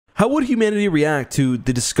How would humanity react to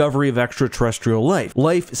the discovery of extraterrestrial life?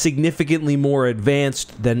 Life significantly more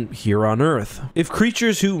advanced than here on Earth. If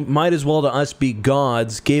creatures who might as well to us be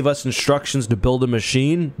gods gave us instructions to build a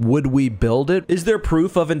machine, would we build it? Is there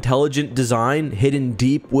proof of intelligent design hidden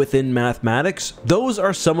deep within mathematics? Those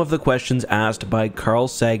are some of the questions asked by Carl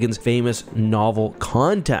Sagan's famous novel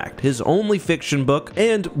Contact, his only fiction book,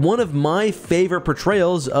 and one of my favorite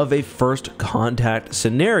portrayals of a first contact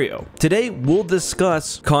scenario. Today, we'll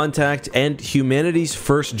discuss Contact and humanity's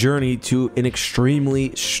first journey to an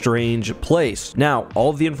extremely strange place. Now, all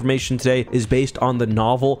of the information today is based on the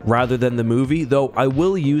novel rather than the movie, though I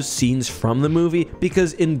will use scenes from the movie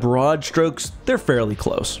because in broad strokes, they're fairly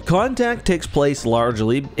close. Contact takes place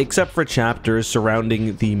largely, except for chapters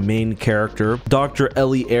surrounding the main character, Dr.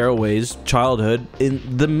 Ellie Arroway's childhood,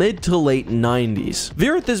 in the mid to late 90s. The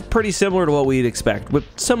Earth is pretty similar to what we'd expect, with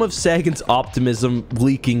some of Sagan's optimism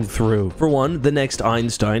leaking through. For one, the next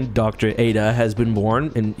Einstein, Dr. Ada, has been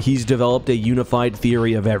born, and he's developed a unified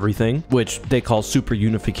theory of everything, which they call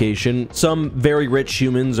superunification. Some very rich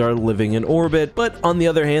humans are living in orbit, but on the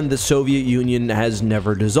other hand, the Soviet Union has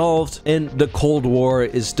never dissolved, and the Cold War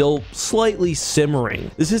is still slightly simmering.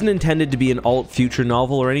 This isn't intended to be an alt-future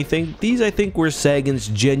novel or anything. These, I think, were Sagan's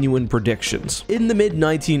genuine predictions. In the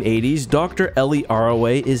mid-1980s, Dr. Ellie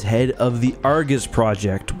Arroway is head of the Argus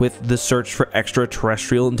project with the Search for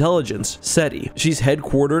Extraterrestrial Intelligence, SETI. She's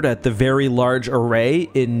headquartered at the Very Large Array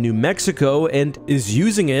in New Mexico and is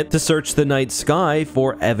using it to search the night sky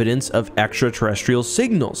for evidence of extraterrestrial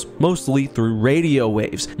signals, mostly through radio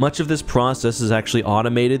waves. Much of this process is actually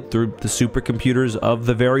automated through the supercomputers of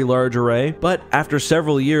the Very Large Array, but after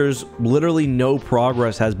several years, literally no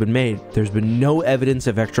progress has been made. There's been no evidence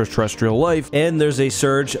of extraterrestrial life, and there's a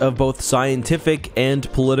surge of both scientific and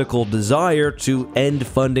political desire to end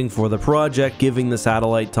funding for the project, giving the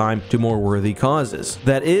satellite time to more worthy causes.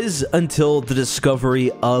 That is, until the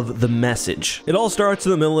discovery of the message. It all starts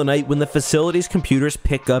in the middle of the night when the facility's computers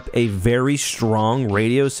pick up a very strong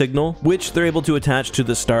radio signal, which they're able to attach to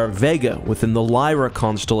the star Vega within the Lyra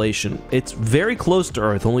constellation. It's very close to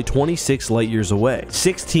Earth, only 26 light years away.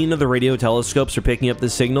 16 of the radio telescopes are picking up the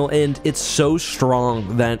signal, and it's so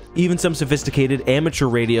strong that even some sophisticated amateur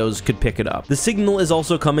radios could pick it up. The signal is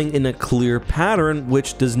also coming in a clear pattern,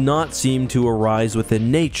 which does not seem to arise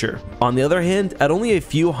within nature. On the other hand, at only a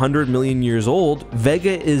few 100 million years old,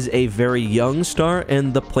 Vega is a very young star,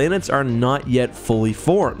 and the planets are not yet fully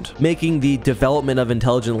formed, making the development of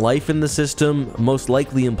intelligent life in the system most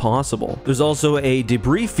likely impossible. There's also a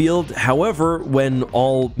debris field. However, when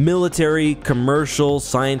all military, commercial,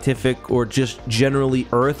 scientific, or just generally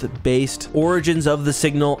Earth-based origins of the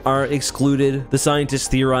signal are excluded, the scientists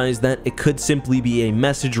theorize that it could simply be a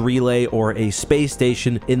message relay or a space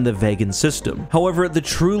station in the Vegan system. However, the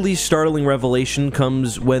truly startling revelation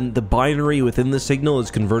comes when the binary within the signal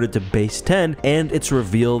is converted to base 10, and it's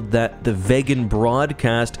revealed that the Vegan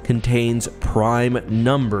broadcast contains prime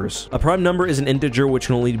numbers. A prime number is an integer which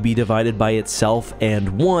can only be divided by itself and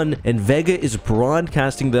 1, and Vega is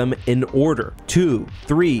broadcasting them in order: 2,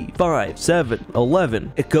 3, 5, 7,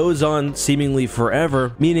 11. It goes on seemingly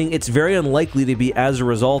forever, meaning it's very unlikely to be as a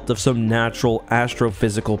result of some natural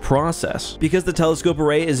astrophysical process. Because the telescope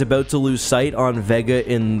array is about to lose sight on Vega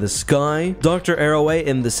in the sky, Dr. Arroway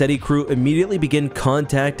and the SETI crew immediately begin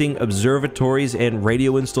contacting observatories and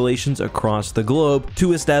radio installations across the globe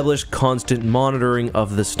to establish constant monitoring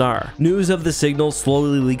of the star. News of the signal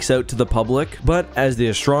slowly leaks out to the public, but as the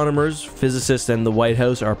astronomers, physicists, and the White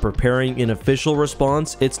House are preparing an official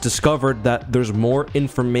response, it's discovered that there's more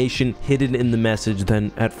information hidden in the message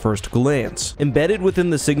than at first glance. Embedded within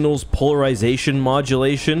the signal's polarization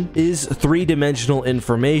modulation is three-dimensional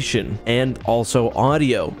information and also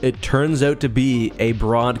audio. It turns out to be a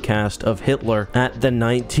broadcast of Hitler at the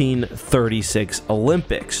 1936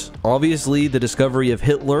 Olympics. Obviously, the discovery of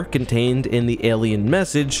Hitler contained in the alien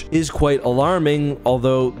message is quite alarming,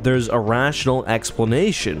 although there's a rational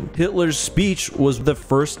explanation. Hitler's speech was the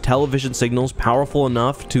first television signals powerful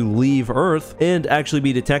enough to leave Earth and actually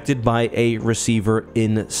be detected by a receiver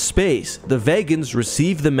in space. The Vegans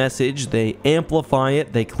receive the message, they amplify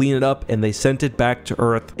it, they clean it up, and they sent it back to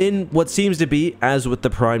Earth in what seems to be, as with the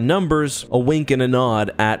prime numbers, a wink and a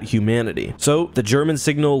nod at humanity. So the German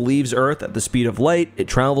signal leaves Earth at the speed of light, it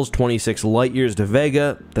travels 26 light years to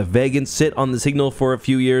Vega, the Vegans sit on the signal for a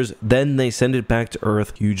few years, then they send it back to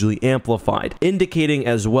Earth hugely amplified, indicating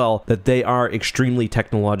as well that they are extremely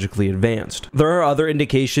technologically advanced. There are other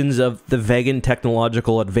indications of the Vegan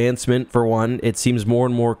technological advancement. For one, it seems more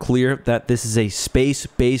and more clear that this is a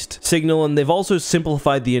space-based signal, and they've also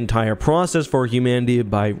simplified the entire process for humanity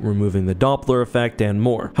by removing the Doppler effect and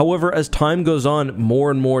more. However, as time goes on, more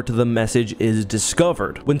and more to the message is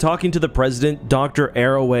discovered. When talking to the president, Dr.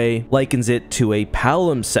 Arroway likens it to a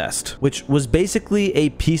palimpsest, which was basically a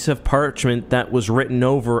piece of parchment that was written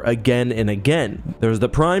over again and again. There's the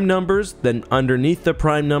prime numbers, then underneath the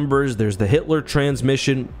prime numbers, there's the Hitler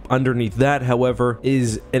transmission. Underneath that, however,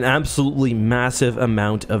 is an absolutely massive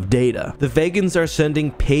amount of data. The Vegans are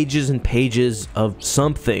sending pages and pages of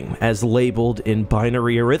something as labeled in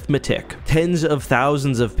binary arithmetic. Tens of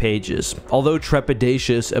thousands of pages. Although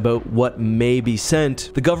trepidatious about what may be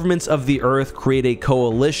sent, the governments of the earth create a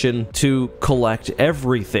coalition to collect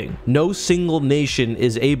everything. No single nation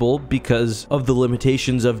is able, because of the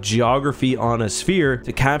limitations of geography on a sphere,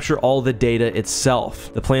 to capture all the data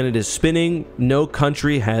itself. The planet is spinning, no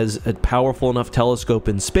country has a powerful enough telescope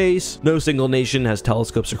in space, no single nation has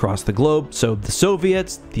telescopes across the globe, so the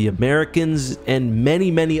Soviets, the Americans, and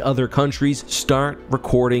many other countries start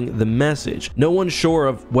recording the message. No one's sure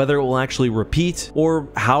of whether it will actually repeat or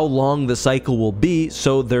how long the cycle will be,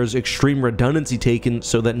 so there's extreme redundancy taken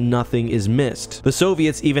so that nothing is missed. The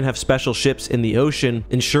Soviets even have special ships in the ocean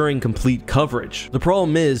ensuring complete coverage. The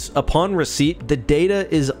problem is, upon receipt, the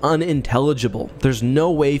data is unintelligible. There's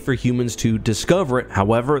no way for humans to discover it.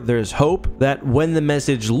 However, there's hope that when the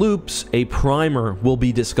message loops, a primer will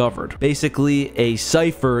be discovered. Basically, a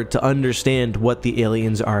cipher to understand what the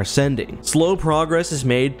aliens are sending. Slow progress is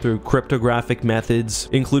made through cryptographic methods,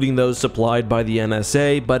 including those supplied by the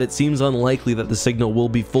NSA, but it seems unlikely that the signal will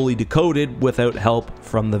be fully decoded without help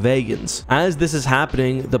from the Vegans. As this is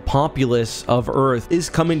happening, the populace of Earth is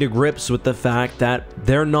coming to grips with the fact that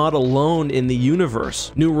they're not alone in the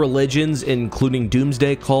universe. New religions, including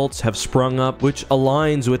doomsday cults, have sprung up, which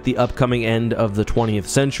aligns with the upcoming end of the 20th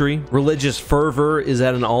century. Religious fervor is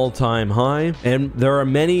at an all-time high, and there are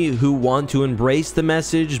many who want to embrace the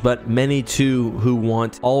message, but many too who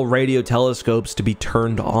want all radio telescopes to be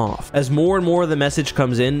turned off. As more and more of the message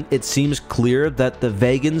comes in, it seems clear that the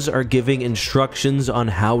Vegans are giving instructions on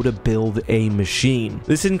how to build a machine.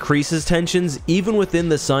 This increases tensions even within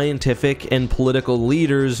the scientific and political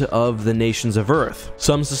leaders of the nations of Earth.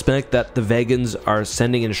 Some suspect that the Vegans are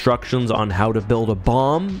sending instructions on how to build a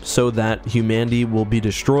bomb so that humanity will be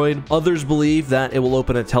destroyed. Others believe that it will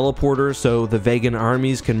open a teleporter so the Vegan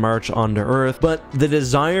armies can march onto Earth, but the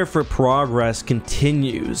desire for progress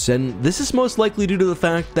continues, and this is most likely due to the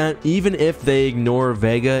fact that even if they ignore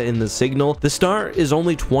Vega in the signal, the star is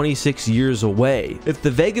only 26 years away. If the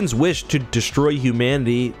Vegans wish to destroy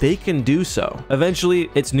humanity, they can do so. Eventually,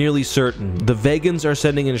 it's nearly certain the Vegans are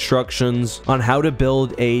sending instructions on how to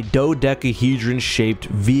build a dodecahedron-shaped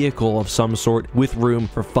vehicle of some sort with room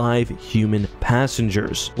for 5 human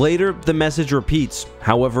passengers. Later, the message repeats,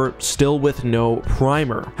 however, still with no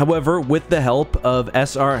primer. However, with the help of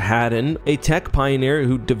S.R. Haddon, a tech pioneer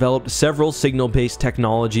who developed several signal-based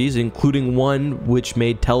technologies, including one which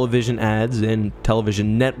made television ads and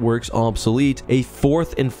television networks obsolete, a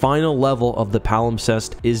fourth and final level of the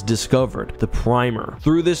palimpsest is discovered, the primer.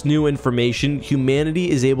 Through this new information, humanity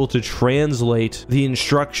is able to translate the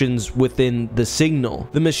instructions within the signal.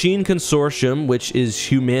 The Machine Consortium, which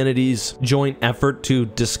is humanity's joint effort to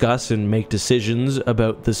discuss and make decisions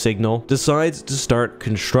about the signal, decides to start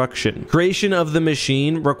construction. Creation of the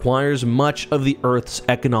machine requires much of the Earth's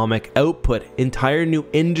economic output. Entire new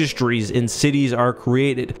industries and cities are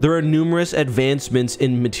created. There are numerous advancements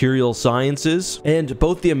in material sciences, and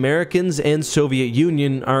both the Americans and Soviet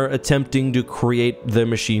Union are attempting to create the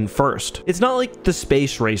machine first. It's not like the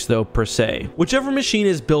space race though, per se. Whichever machine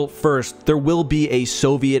is built first, there will be a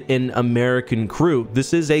Soviet and American crew.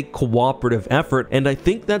 This is a cooperative effort, and I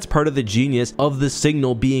think that's part of the genius of the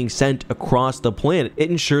signal being sent across the planet. It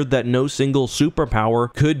ensured that no single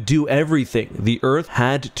superpower could do everything. The Earth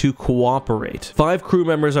had to cooperate. 5 crew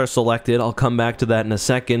members are selected, I'll come back to that in a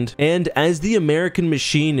second, and as the American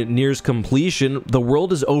machine nears completion, the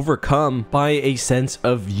world is overcome by a sense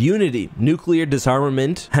of unity. Nuclear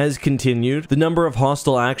disarmament has continued, the number of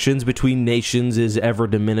hostile actions between nations is ever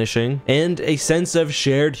diminishing, and a sense of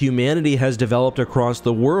shared humanity has developed across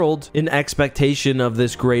the world in expectation of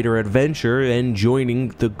this greater adventure and joining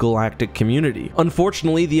the galactic community.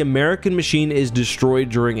 Unfortunately, the American machine is destroyed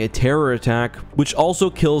during a terror attack, which also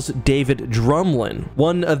kills David Drumlin,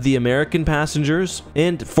 one of the American passengers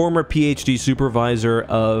and former PhD supervisor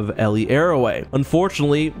of Ellie Arroway.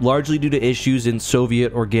 Unfortunately, largely due to issues in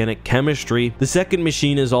Soviet organic chemistry, the second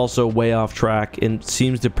machine is also way off track and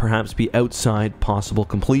seems to perhaps be outside possible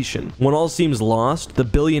completion. When all seems lost, the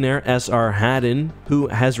billionaire S.R. Haddon, who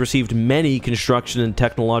has received many construction and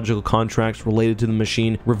technological contracts related to the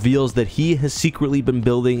machine, reveals that he has secretly been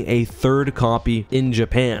building a third copy in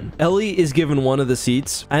Japan. Ellie is given one of the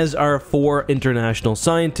seats, as are 4 international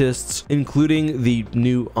scientists scientists, including the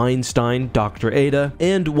new Einstein, Dr. Ada,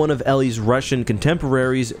 and one of Ellie's Russian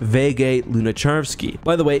contemporaries, Sergei Lunacharsky.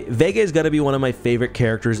 By the way, Sergei's got to be one of my favorite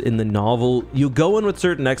characters in the novel. You go in with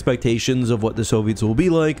certain expectations of what the Soviets will be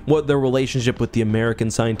like, what their relationship with the American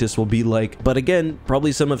scientists will be like, but again,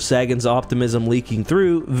 probably some of Sagan's optimism leaking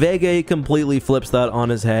through. Sergei completely flips that on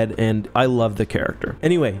his head, and I love the character.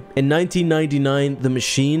 Anyway, in 1999, the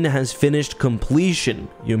machine has finished completion.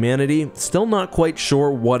 Humanity still not quite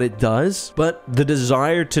sure what it does, but the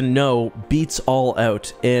desire to know beats all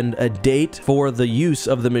out, and a date for the use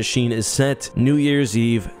of the machine is set New Year's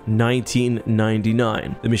Eve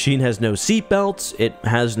 1999. The machine has no seatbelts, it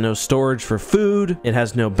has no storage for food, it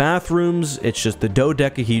has no bathrooms, it's just the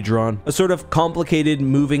dodecahedron, a sort of complicated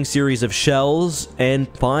moving series of shells, and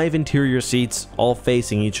 5 interior seats all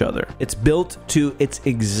facing each other. It's built to its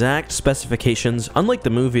exact specifications, unlike the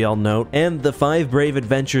movie, I'll note, and the 5 brave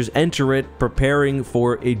adventurers enter it preparing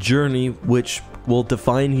for a journey which will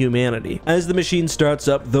define humanity. As the machine starts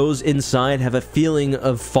up, those inside have a feeling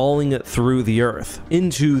of falling through the earth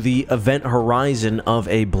into the event horizon of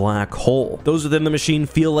a black hole. Those within the machine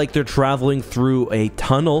feel like they're traveling through a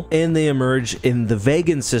tunnel, and they emerge in the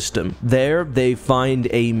Vegan system. There, they find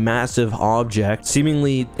a massive object,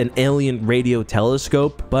 seemingly an alien radio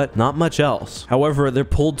telescope, but not much else. However, they're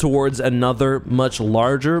pulled towards another, much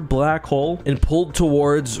larger black hole, and pulled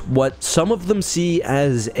towards what some of them see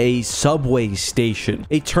as a subway station,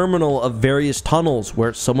 a terminal of various tunnels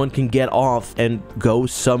where someone can get off and go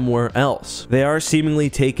somewhere else. They are seemingly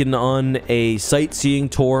taken on a sightseeing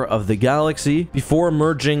tour of the galaxy before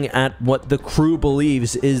emerging at what the crew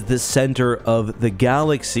believes is the center of the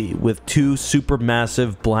galaxy, with 2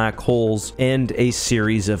 supermassive black holes and a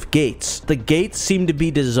series of gates. The gates seem to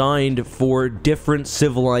be designed for different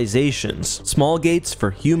civilizations. Small gates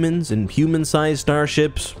for humans and human-sized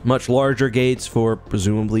starships, much larger gates for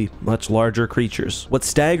presumably much larger creatures. What's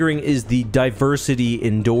staggering is the diversity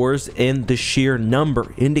indoors and the sheer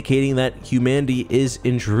number, indicating that humanity is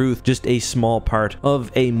in truth just a small part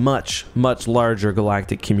of a much, much larger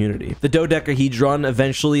galactic community. The dodecahedron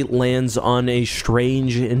eventually lands on a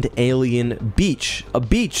strange and alien beach, a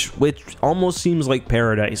beach which almost seems like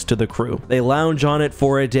paradise to the crew. They lounge on it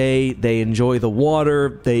for a day, they enjoy the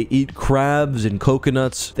water, they eat crabs and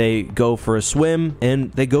coconuts, they go for a swim,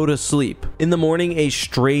 and they go to sleep. In the morning, a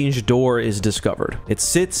strange door is discovered. It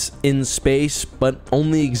sits in space, but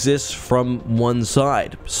only exists from one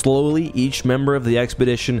side. Slowly, each member of the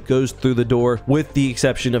expedition goes through the door, with the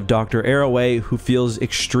exception of Dr. Arroway, who feels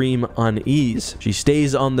extreme unease. She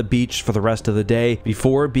stays on the beach for the rest of the day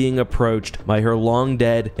before being approached by her long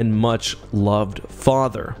dead and much loved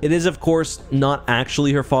father. It is, of course, not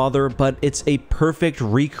actually her father, but it's a perfect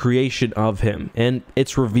recreation of him, and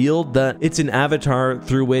it's revealed that it's an avatar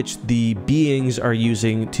through which the beings are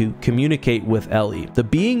using to communicate with Ellie. The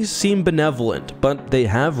beings seem benevolent, but they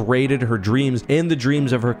have raided her dreams and the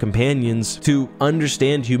dreams of her companions to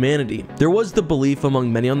understand humanity. There was the belief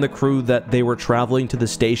among many on the crew that they were traveling to the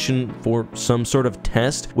station for some sort of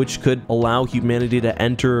test which could allow humanity to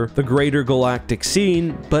enter the greater galactic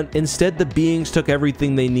scene, but instead the beings took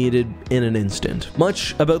everything they needed in an instant.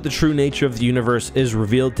 Much about the true nature of the universe is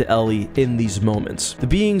revealed to Ellie in these moments. The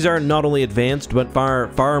beings are not only advanced, but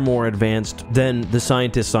far more advanced than the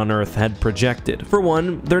scientists on Earth had projected. For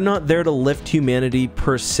one, they're not there to lift humanity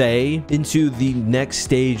per se into the next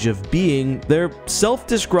stage of being. They're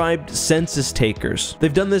self-described census takers.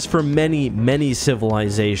 They've done this for many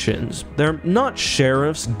civilizations. They're not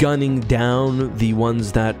sheriffs gunning down the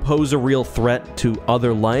ones that pose a real threat to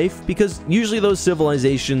other life, because usually those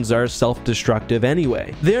civilizations are self-destructive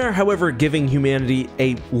anyway. They're, however, giving humanity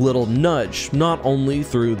a little nudge, not only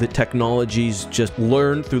through the technologies just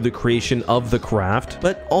learned through the creation of the craft,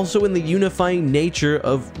 but also in the unifying nature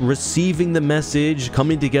of receiving the message,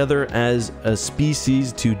 coming together as a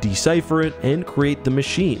species to decipher it and create the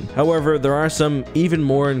machine. However, there are some even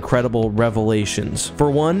more incredible revelations.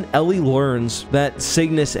 For one, Ellie learns that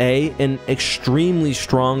Cygnus A, an extremely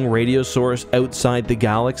strong radio source outside the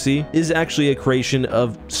galaxy, is actually a creation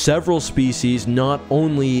of several species, not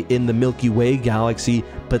only in the Milky Way galaxy,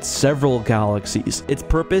 but several galaxies. Its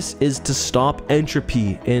purpose is to stop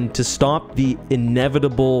entropy and to stop the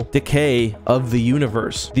inevitable decay of the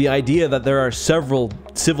universe. The idea that there are several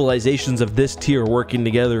civilizations of this tier working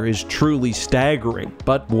together is truly staggering.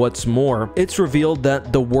 But what's more, it's revealed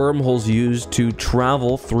that the wormholes used to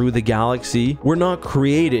travel through the galaxy were not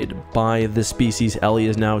created by the species Ellie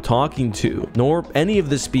is now talking to, nor any of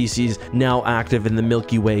the species now active in the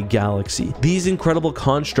Milky Way galaxy. These incredible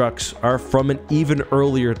constructs are from an even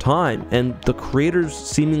earlier time, and the creators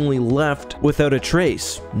seemingly left without a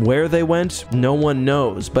trace. Where they went, no one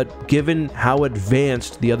knows, but given how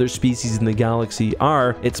advanced the other species in the galaxy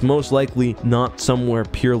are, it's most likely not somewhere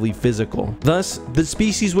purely physical. Thus, the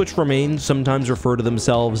species which remain sometimes refer to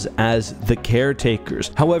themselves as the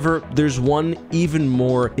caretakers. However, there's one even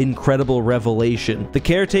more incredible revelation. The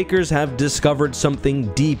caretakers have discovered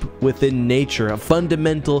something deep within nature, a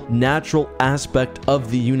fundamental natural aspect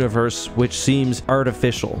of the universe which seems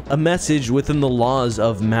artificial, a message within the laws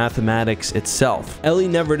of mathematics itself. Ellie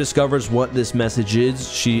never discovers what this message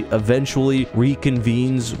is. She eventually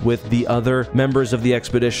reconvenes with the other members of the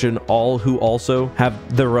expedition, all who also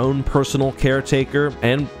have their own personal caretaker,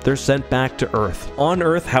 and they're sent back to Earth. On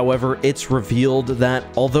Earth, however, it's revealed that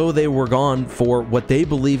although they were gone for what they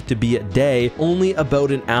believed to be a day, only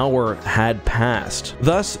about an hour had passed.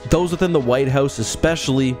 Thus, those within the White House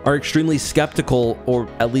especially are extremely skeptical, or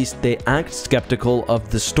at least they act skeptical, of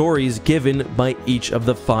the stories given by each of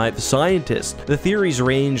the 5 scientists. The theories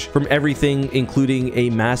range from everything including a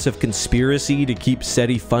massive conspiracy to keep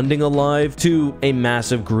SETI funding alive to a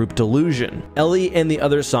massive group delusion. Ellie and the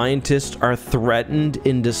other scientists are threatened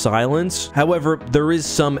into silence. However, there is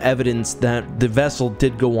some evidence that the vessel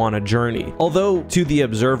did go on a journey. Although to the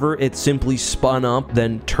observer it simply spun up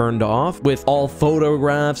then turned off, with all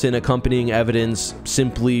photographs and accompanying evidence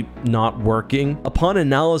simply not working. Upon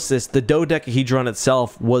analysis, the dodecahedron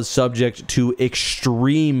itself was subject to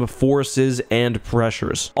extreme forces and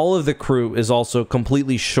pressures. All of the crew is also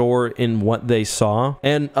completely sure in what they saw,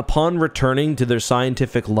 and upon returning to their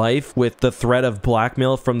scientific life with the threat of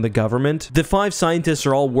blackmail from the government, the 5 scientists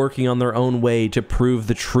are all working on their own way to prove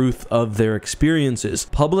the truth of their experiences.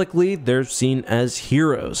 Publicly, they're seen as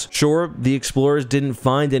heroes. Sure, the explorers didn't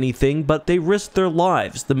find anything, but they risked their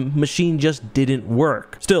lives. The machine just didn't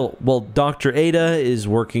work. Still, while Dr. Ada is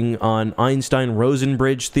working on Einstein-Rosen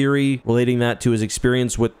theory, relating that to his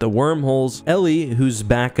experience with the wormholes, Ellie, who's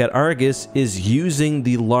back at Argus, is using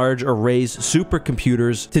the large arrays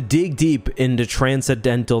supercomputers to dig deep into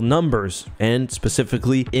transcendental numbers, and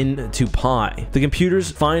specifically into pi. The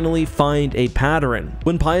computers finally find a pattern.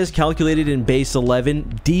 When pi is calculated in base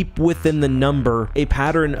 11, deep within the number, a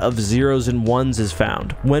pattern of zeros and ones is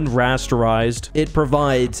found. When rasterized, it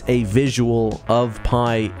provides a visual of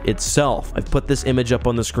pi itself. I've put this image up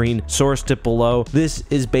on the screen, sourced it below. This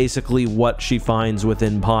is basically what she finds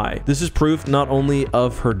within pi. This is proof not only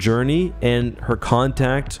of her journey and her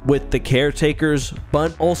contact with the caretakers,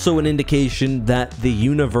 but also an indication that the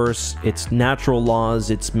universe, its natural laws,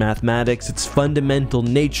 its mathematics, its fundamental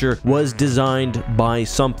nature was designed by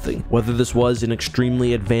something. Whether this was an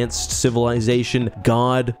extremely advanced civilization,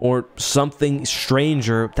 God, or something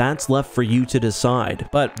stranger, that's left for you to decide.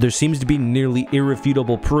 But there seems to be nearly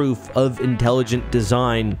irrefutable proof of intelligent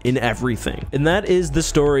design in everything. And that is the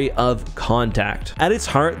story of Contact. At its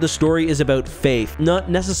heart, the story is about faith, not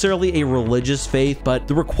necessarily a religious faith, but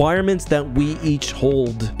the requirements that we each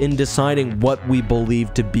hold in deciding what we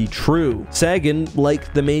believe to be true. Sagan,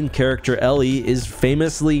 like the main character Ellie, is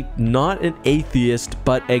famously not an atheist,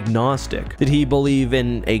 but agnostic. Did he believe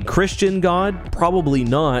in a Christian God? Probably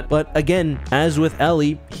not, but again, as with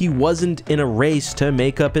Ellie, he wasn't in a race to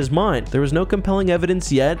make up his mind. There was no compelling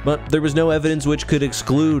evidence yet, but there was no evidence which could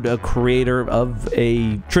exclude a creator of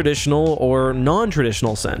a traditional or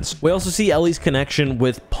non-traditional sense. We also see Ellie's connection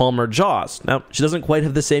with Palmer Joss. Now, she doesn't quite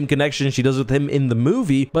have the same connection she does with him in the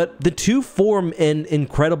movie, but the two form an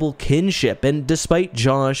incredible kinship, and despite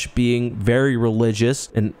Josh being very religious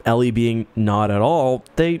and Ellie being not at all,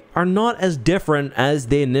 they are not as different as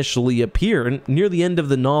they initially appear. And near the end of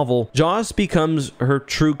the novel, Joss becomes her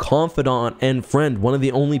true confidant and friend, one of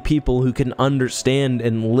the only people who can understand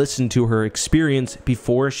and listen to her experience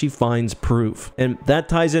before she finds proof. And that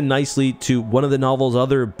ties in nicely to one of the novel's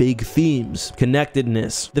other big themes: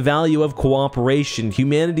 connectedness, the value of cooperation,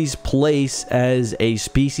 humanity's place as a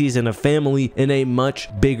species and a family in a much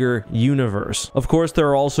bigger universe. Of course, there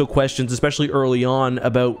are also questions, especially early on,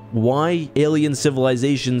 about why alien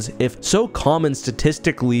civilizations, if so common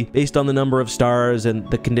statistically based on the number of stars and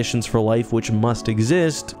the conditions for life which must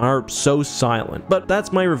exist, are so silent. But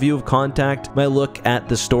that's my review of Contact, my look at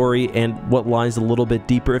the story and what lies a little bit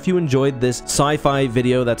deeper. If you enjoyed this sci-fi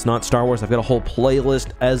video that's not Star Wars, I've got a whole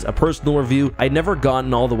playlist as a personal review. I'd never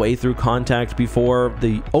gotten all the way through Contact before.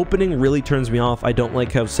 The opening really turns me off. I don't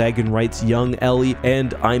like how Sagan writes this young Ellie,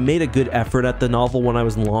 and I made a good effort at the novel when I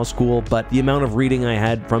was in law school, but the amount of reading I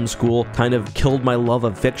had from school kind of killed my love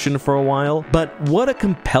of fiction for a while. But what a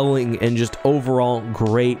compelling and just overall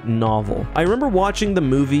great novel. I remember watching the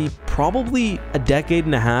movie probably a decade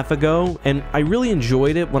and a half ago, and I really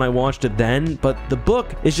enjoyed it when I watched it then, but the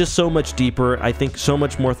book is just so much deeper, I think so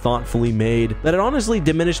much more thoughtfully made, that it honestly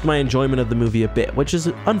diminished my enjoyment of the movie a bit, which is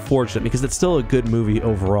unfortunate because it's still a good movie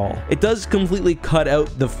overall. It does completely cut out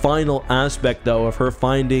the final aspect, though, of her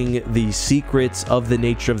finding the secrets of the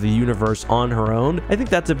nature of the universe on her own. I think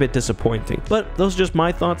that's a bit disappointing, but those are just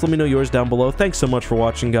my thoughts. Let me know yours down below. Thanks so much for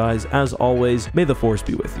watching, guys. As always, may the Force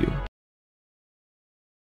be with you.